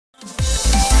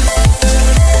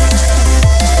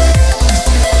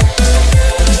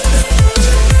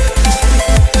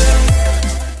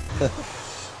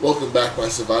my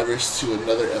survivors, to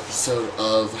another episode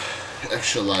of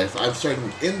Extra Life. I'm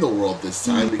starting in the world this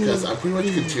time because I'm pretty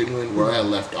much continuing where I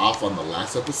left off on the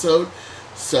last episode.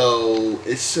 So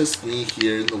it's just me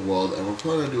here in the world, and we're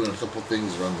planning on doing a couple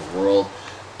things around the world.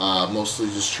 Mostly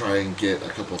just try and get a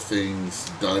couple things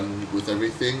done with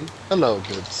everything. Hello,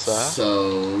 good sir.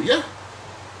 So yeah,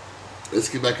 let's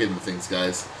get back into things,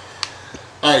 guys.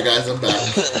 Alright guys, I'm back.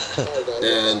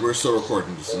 And we're still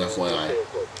recording, just an FYI.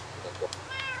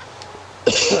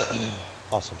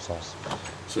 Awesome sauce.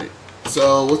 Sweet.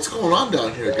 So what's going on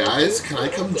down here, guys? Can I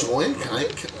come join? Can I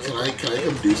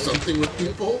come do something with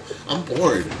people? I'm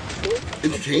bored.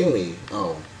 Entertain me.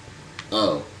 Oh.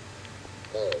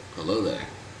 Hello there.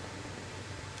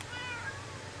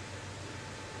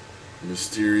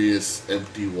 Mysterious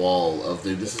empty wall of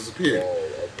they disappeared.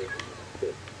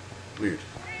 Weird.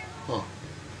 Huh.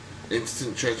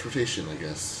 Instant transportation, I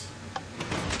guess.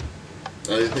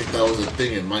 I didn't think that was a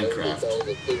thing in MineCraft.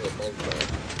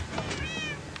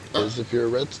 As if you're a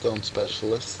redstone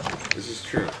specialist. This is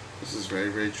true. This is very,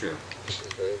 very true.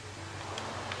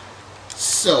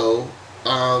 So,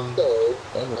 I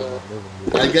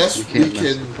guess we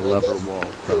can.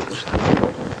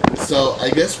 So I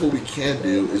guess what we can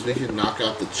do is we can knock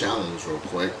out the challenge real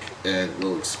quick and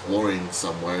go exploring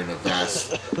somewhere in a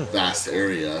vast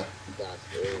area.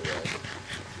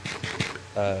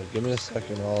 Give me a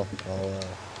second. I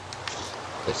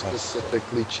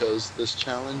specifically chose this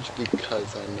challenge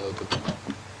because I know the map.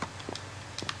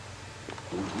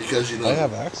 Because you know. I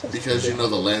have access. Because you know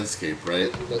the landscape,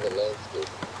 right?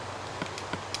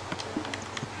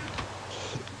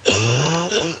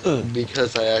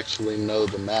 Because I actually know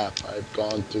the map. I've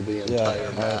gone through the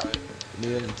entire map.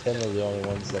 Me and Tim are the only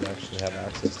ones that actually have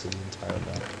access to the entire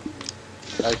map.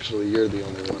 Actually, you're the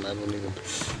only one. I don't even.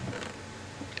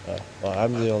 Well,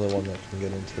 I'm the only one that can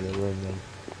get into the room then.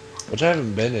 Which I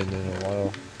haven't been in a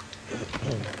while.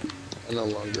 I no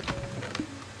longer.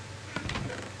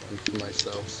 And for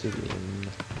myself.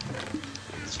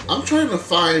 I'm trying to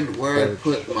find where I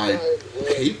put my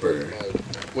paper.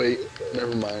 Wait,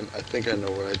 never mind. I think I know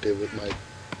what I did with my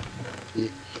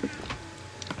feet.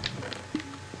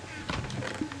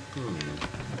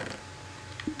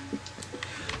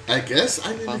 I guess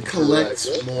I need to collect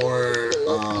more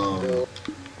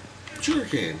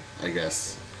sugarcane, I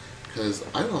guess. Because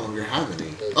I no longer have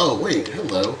any. Oh, wait,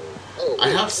 hello. I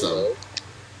have some.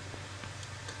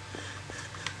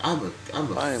 I'm a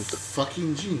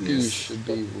fucking genius. You should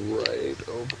be right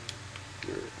over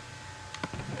here.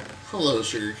 Hello,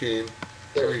 sugarcane.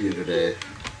 How are you today?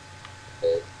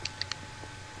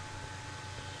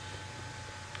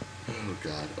 Oh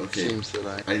god. Okay. Seems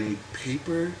that I need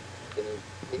paper,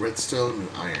 redstone, and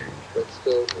iron.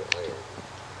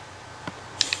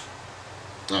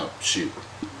 Oh shoot.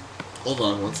 Hold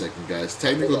on 1 second, guys.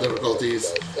 Technical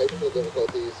difficulties.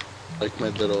 like my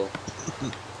little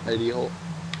ideal.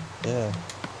 Yeah.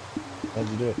 How'd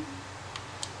you do it?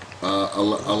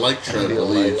 Electra, I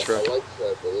believe.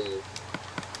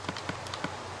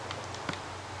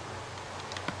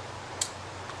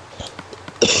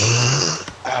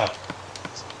 Ow.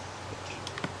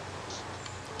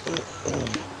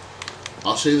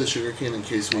 I'll show you the sugarcane in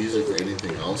case we use it for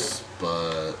anything else,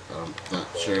 but I'm not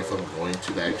sure if I'm going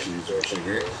to actually use it for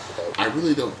sugar. I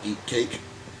really don't eat cake.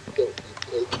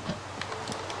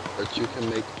 But you can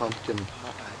make pumpkin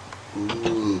pie.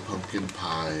 Ooh, pumpkin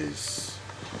pies.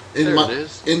 There In it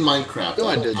is. in Minecraft, No,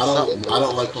 I I did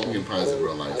don't like pumpkin pies in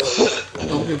real life.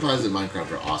 Pumpkin pies in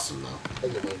Minecraft are awesome though.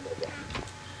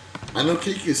 I know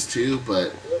cake is too,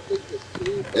 but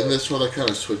in this one I kind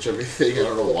of switch everything. I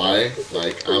don't know why.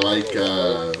 Like I like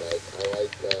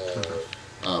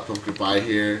pumpkin pie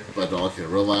here, but I don't like it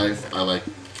in real life. I like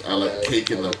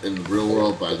cake in the real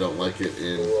world, but I don't like it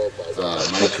in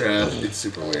Minecraft. It's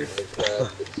super weird.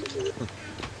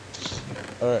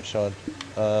 Alright, Sean.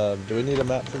 Do we need a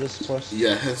map for this quest?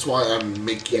 Yeah, hence why I'm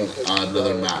making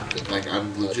another map. Like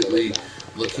I'm legitly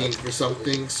looking for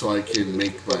something so I can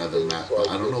make my other map, but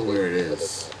I don't know where it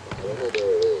is.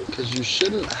 Because you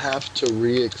shouldn't have to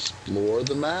re-explore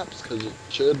the maps, because it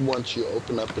should, once you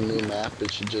open up a new map,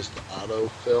 it should just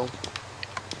auto-fill.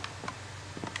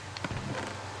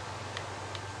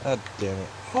 God damn it.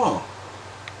 Huh.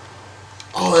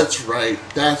 Oh, that's right.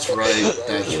 That's right.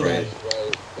 That's right.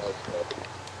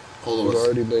 Hold It's on.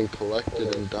 already been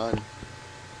collected and done.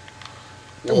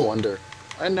 No Oh. wonder.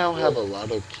 I now have a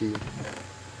lotto key.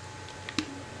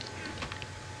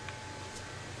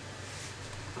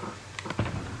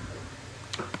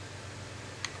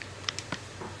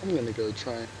 I'm gonna go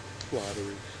try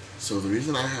lottery. So the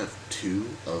reason I have two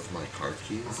of my card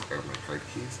keys,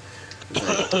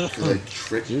 Because I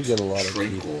tricked You get a lot of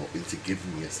Tranquil into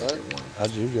giving me a second one.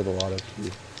 How'd you get a lot of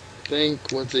key?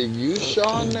 Was it you,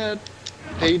 Sean, that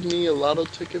paid me a lotto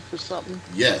ticket for something?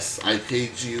 Yes, I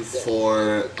paid you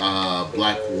for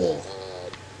black wool.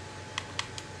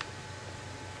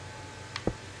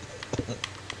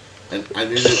 And I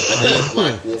needed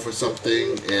black wool for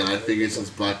something, and I figured since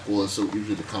black wool is so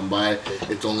easy to come by,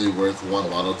 it's only worth one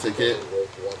lotto ticket.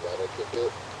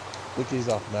 Sticky's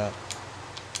off map.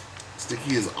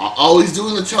 Sticky is always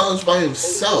doing the challenge by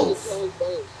himself.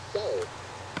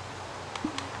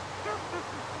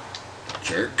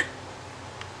 Jerk.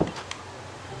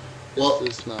 Well,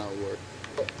 This is not working.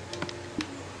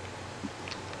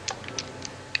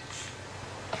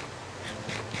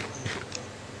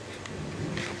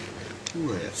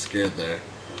 ooh, I got scared there.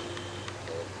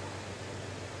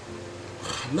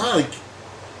 Not like.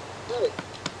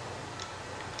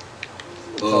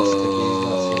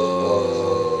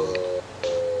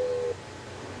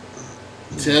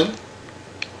 Tim?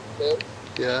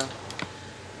 Yeah.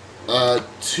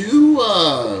 Two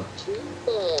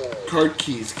card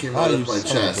keys came out of my son of a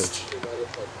chest.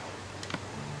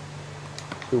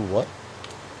 Who what?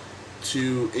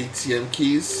 Two ATM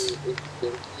keys.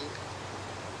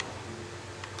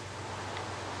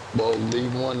 Well,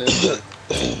 leave one in there.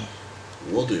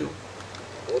 Will do.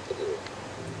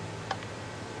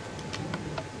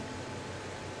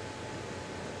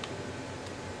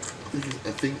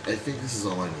 I think this is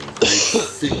all I need. I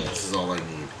think this is all I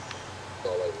need.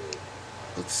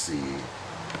 Let's see.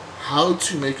 How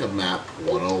to make a map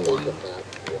 101.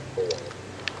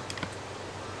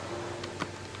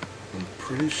 I'm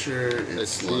pretty sure Let's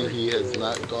it's see, like... he has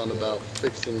not gone about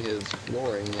fixing his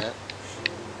flooring yet.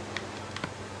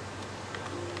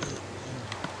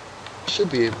 Should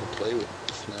be able to play with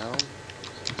this now.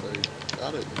 Since I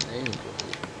got it named.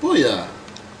 Booyah!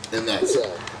 And that's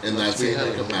We it, have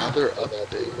make a map. another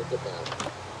update.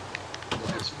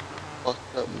 I just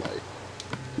fucked up my...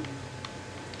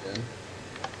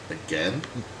 Again?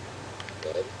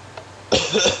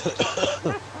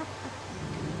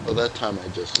 Oh, that time I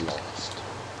just lost.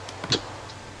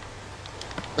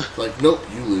 Like, nope,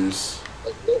 you lose.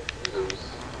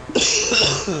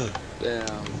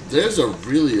 Damn. There's a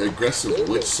really aggressive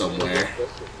witch somewhere.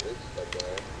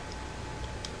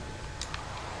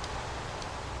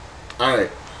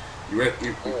 Alright. You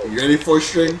ready for a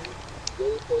string?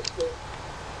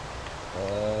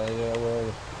 Yeah,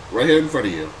 well... Right here in front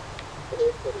of you.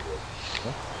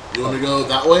 You want to go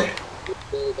that way?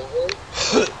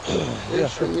 Wait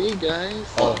for me, guys.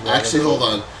 Oh, actually, hold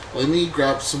on. Let me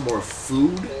grab some more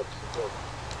food.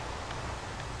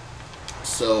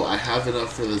 So I have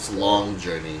enough for this long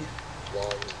journey.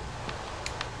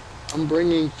 I'm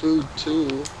bringing food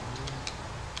too.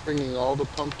 Bringing all the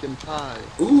pumpkin pie.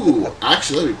 Ooh,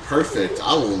 actually, that'd be perfect.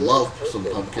 I will love some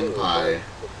pumpkin pie.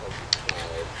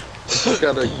 Just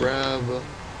gotta grab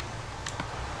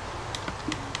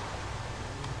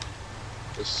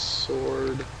a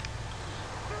sword.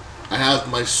 I have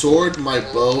my sword, my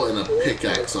bow, and a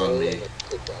pickaxe on me.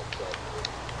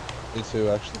 Me too,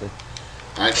 actually.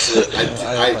 Actually, I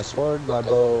have my sword, my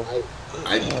bow.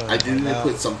 I do need to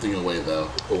put something away though.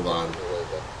 Hold on.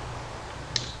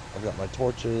 I've got my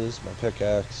torches, my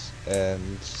pickaxe,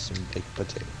 and some baked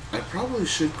potato. I probably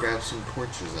should grab some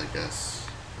torches, I guess.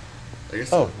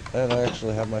 Oh, and I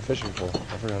actually have my fishing pole.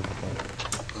 I forgot about that.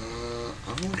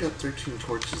 I've only got 13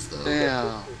 torches though.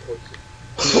 Damn.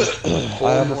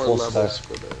 I have a more full levels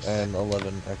stack for this. and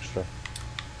 11 extra.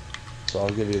 So I'll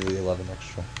give you the 11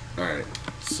 extra. Alright,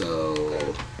 so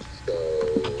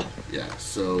yeah,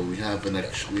 so we have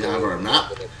our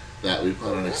map that we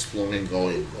plan on exploring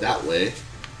going that way.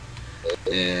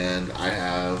 And I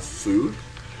have food.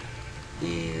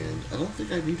 And I don't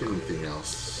think I need anything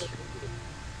else.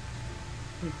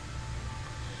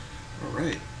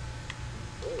 Alright.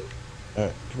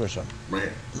 Alright, come here, son.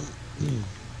 Right here.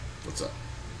 What's up?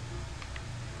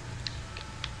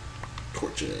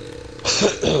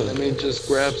 Torches. Let me just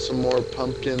grab some more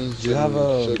pumpkins You and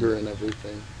have sugar and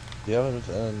everything. Do you have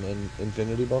an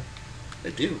infinity bow? I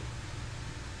do.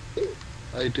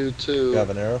 I do too. You have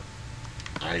an arrow?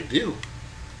 I do.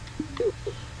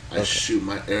 I Okay. shoot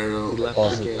my arrow. Left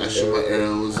Awesome. again. I shoot my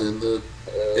arrows in the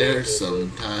air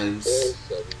sometimes.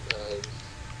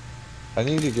 I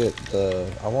need to get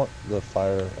I want the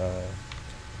fire,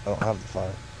 I don't have the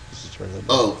fire. This is really bad.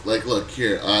 Oh, like look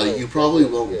here. You probably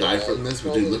won't die from this,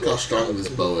 but dude, look how strong this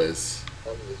bow is.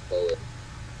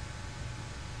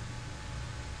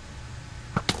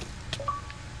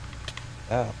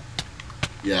 Ow.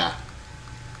 Yeah.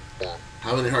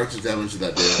 How many hearts of damage did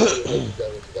that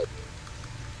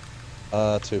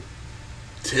do? 2.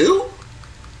 2?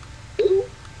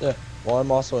 Well,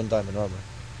 I'm also in diamond armor.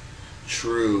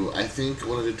 True. I think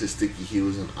when I did to Sticky, he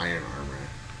was in iron armor.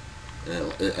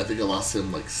 And I think I lost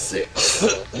him like 6.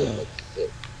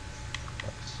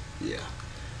 Yeah.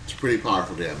 It's a pretty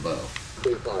powerful damn bow.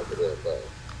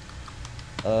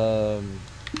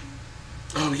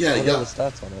 Oh yeah, What yeah. are the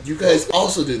stats on it? You guys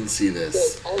also didn't see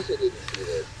this.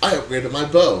 I upgraded my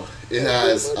bow. It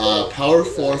has Power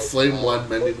 4, Flame 1,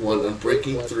 Mending 1,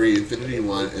 Unbreaking 3, Infinity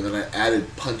 1, and then I added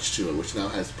Punch to it, which now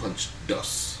has Punch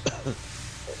Dos.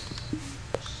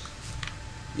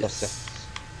 Yes.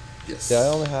 Yes. Yeah, I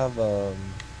only have How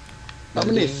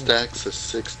many stacks of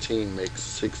 16 makes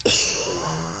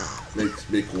 63?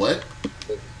 Make what?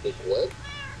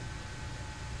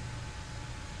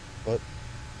 What?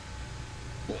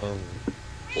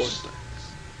 4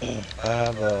 stacks. I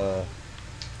have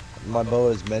my bow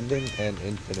is mending and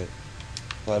infinite.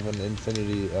 I have an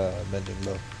infinity mending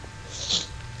bow.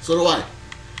 So do I.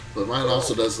 But mine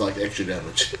also does like extra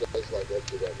damage.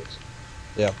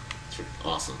 Yeah. It's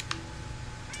awesome.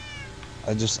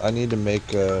 I need to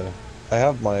make I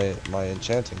have my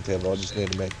enchanting table. I just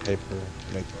need to make paper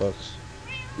to make books.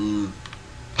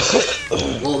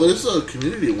 Well, there's a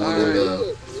community one in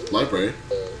the library.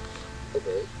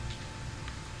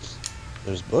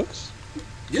 There's books?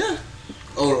 Yeah.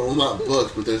 Oh, well, not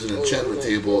books, but there's an enchantment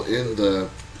table in the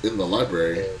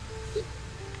library.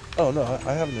 Oh no,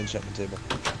 I have an enchantment table.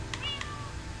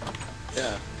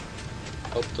 Yeah.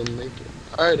 Help them make it.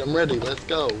 Alright, I'm ready. Let's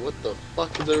go. What the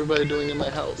fuck is everybody doing in my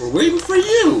house? We're waiting for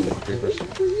you.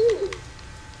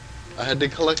 I had to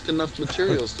collect enough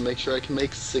materials to make sure I can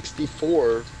make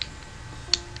 64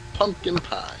 pumpkin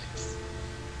pies.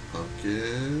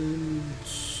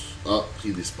 Pumpkins. Oh,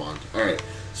 he despawned. Alright,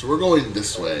 so we're going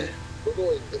this way.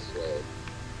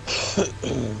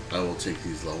 I will take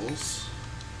these levels.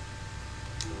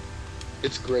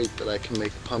 It's great that I can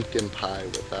make pumpkin pie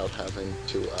without having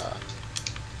to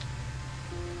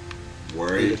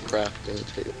Worry. need a crafting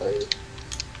table.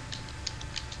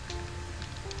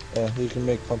 Yeah, you can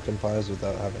make pumpkin pies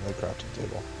without having a crafting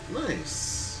table.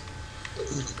 Nice.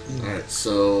 Alright,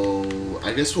 so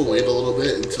I guess we'll wait a little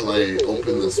bit until I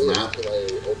open this map.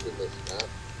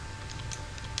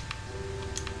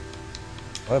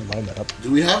 I have my map.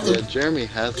 Do we have the Yeah, Jeremy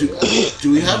has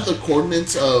do we have the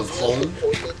coordinates of home?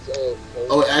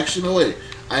 Oh, actually, no, wait.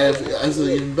 I have, that's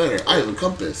even better. I have a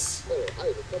compass.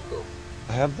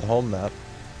 I have the home map.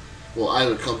 Well, I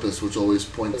have a compass which always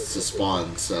points to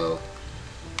spawn, so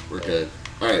we're good.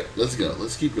 Alright, let's go.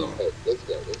 Let's keep going.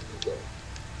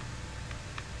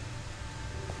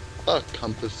 a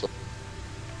compass.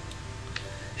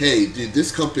 Hey, dude,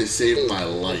 this compass saved my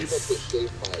life.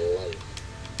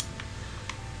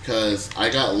 Because I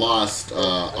got lost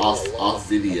off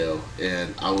video,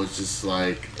 and I was just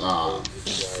like, fucked.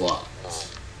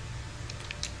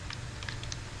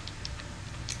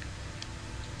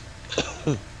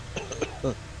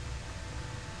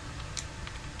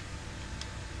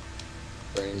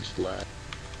 Range lag.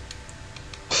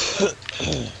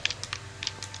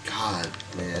 God,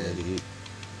 man. Eat.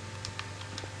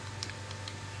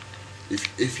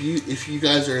 If you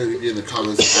guys are in the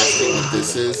comments asking what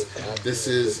this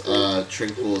is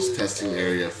Tranquil's testing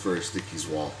area for Sticky's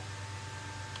wall.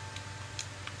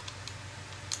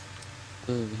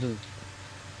 Mm-hmm.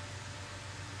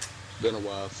 Been a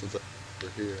while since I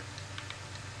was here.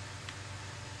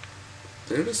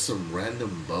 There are some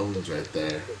random bones right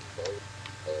there.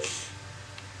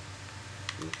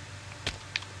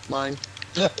 Mine.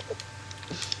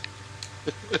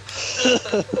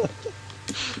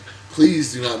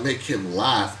 Please do not make him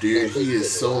laugh, dude. He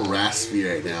is so raspy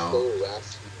right now.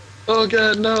 Oh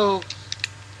god, no!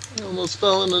 I almost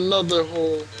fell in another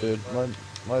hole. Dude,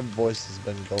 my voice has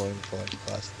been going for like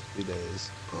the last 3 days.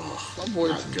 Oh, My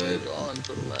voice not has good. been gone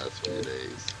for the last few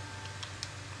days.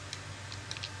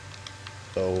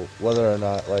 So whether or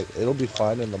not, like, it'll be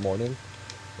fine in the morning,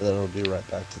 and then it'll be right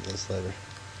back to this later.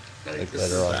 Like This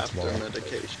later is on After tomorrow.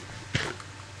 medication.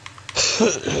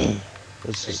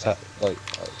 It's just like,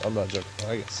 I'm not joking. When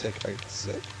I get sick, I get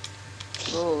sick.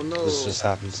 Oh no. This just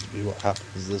happens to be what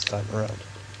happens this time around.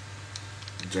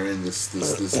 During this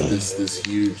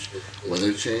huge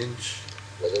weather change.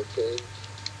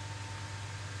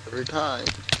 Every time.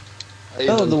 I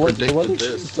No, even the predicted weather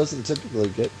this. change doesn't typically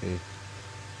get me.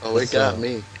 Oh, it It's, got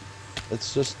me.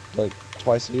 It's just like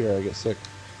twice a year I get sick.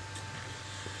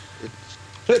 It's,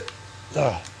 Shit!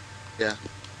 Ah, yeah.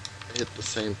 I hit the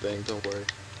same thing, don't worry.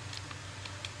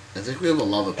 I think we have a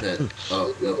lava pit.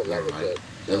 Oh, no, never mind.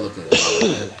 That looked like a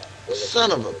lava pit. Son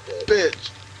of a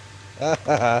bitch!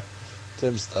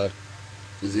 Tim's stuck.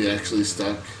 Is he actually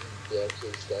stuck? No,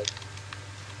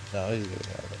 he's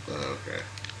getting out of it. Oh, okay.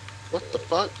 What the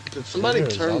fuck? Did somebody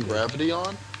There's a turn zombie. gravity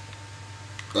on?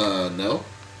 No. No.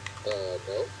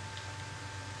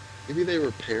 Maybe they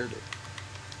repaired it.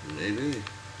 Maybe.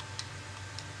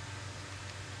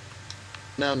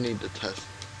 Now need to test.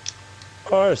 Of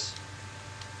course.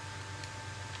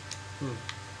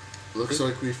 Looks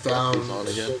like we found. He's on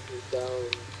again.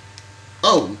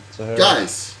 Oh, So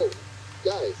guys,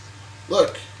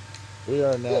 look, we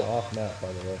are now off map,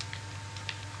 by the way.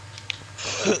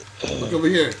 look over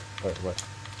here. Wait.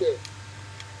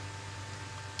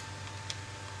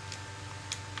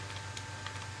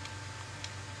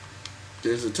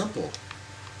 There's a temple.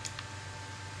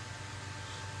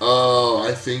 Oh,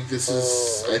 I think this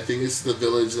is. I think it's the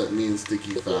village that me and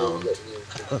Sticky found.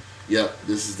 Yep,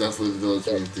 this is definitely the village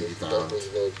me and Sticky found.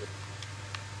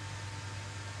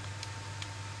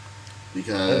 I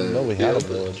didn't know we Because had a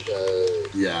village.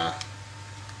 yeah.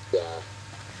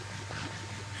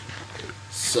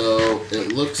 So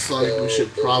it looks like we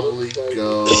should probably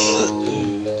go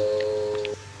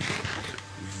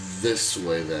this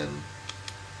way then.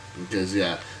 Because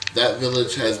yeah, that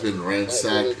village has been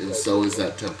ransacked and so is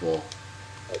that temple.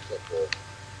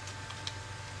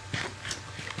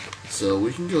 So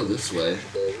we can go this way.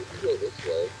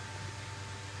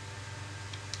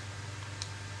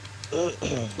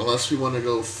 Unless we want to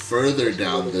go further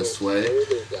down this way.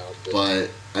 But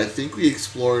I think we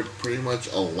explored pretty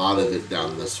much a lot of it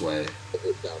down this way.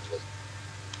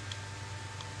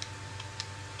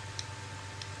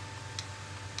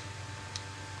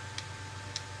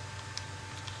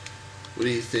 What do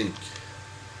you think?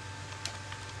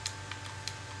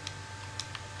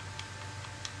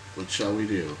 What shall we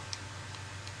do?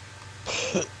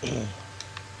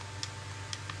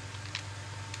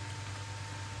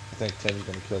 I think Tim's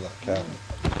gonna kill that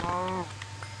cow.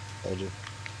 Told you.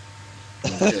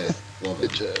 Okay, well then.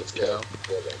 Bitch ass cow.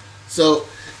 So,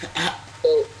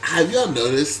 have y'all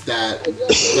noticed that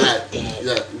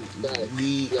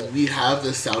we have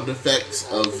the sound effects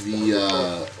of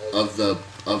the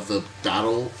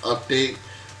battle update,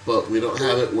 but we don't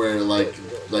have it where like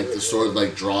the sword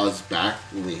like draws back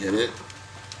when we hit it,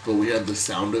 but we have the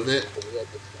sound of it.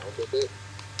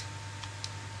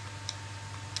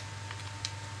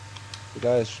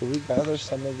 Guys, should we gather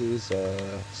some of these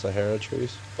Sahara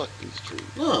trees? Fuck these trees.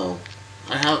 No,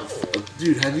 I have,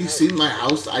 dude. Have you seen my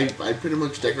house? I pretty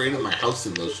much decorated my house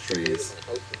in those trees.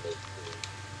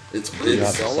 It's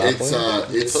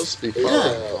It's supposed to be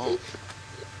yeah. following.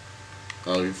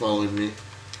 Oh, you're following me?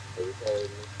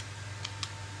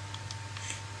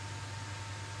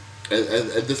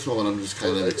 At this moment, I'm just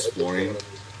kind of exploring.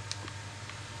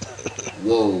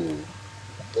 Whoa.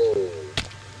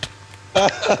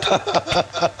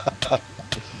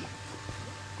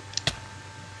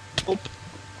 I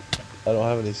don't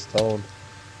have any stone.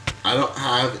 I don't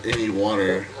have any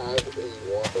water.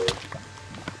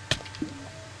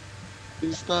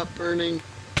 Please stop burning.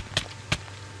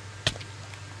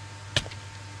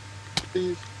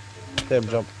 Please. Tim,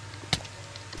 jump.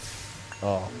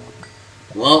 Oh.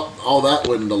 Well, all that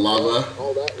went into lava.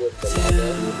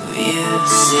 Do you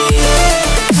see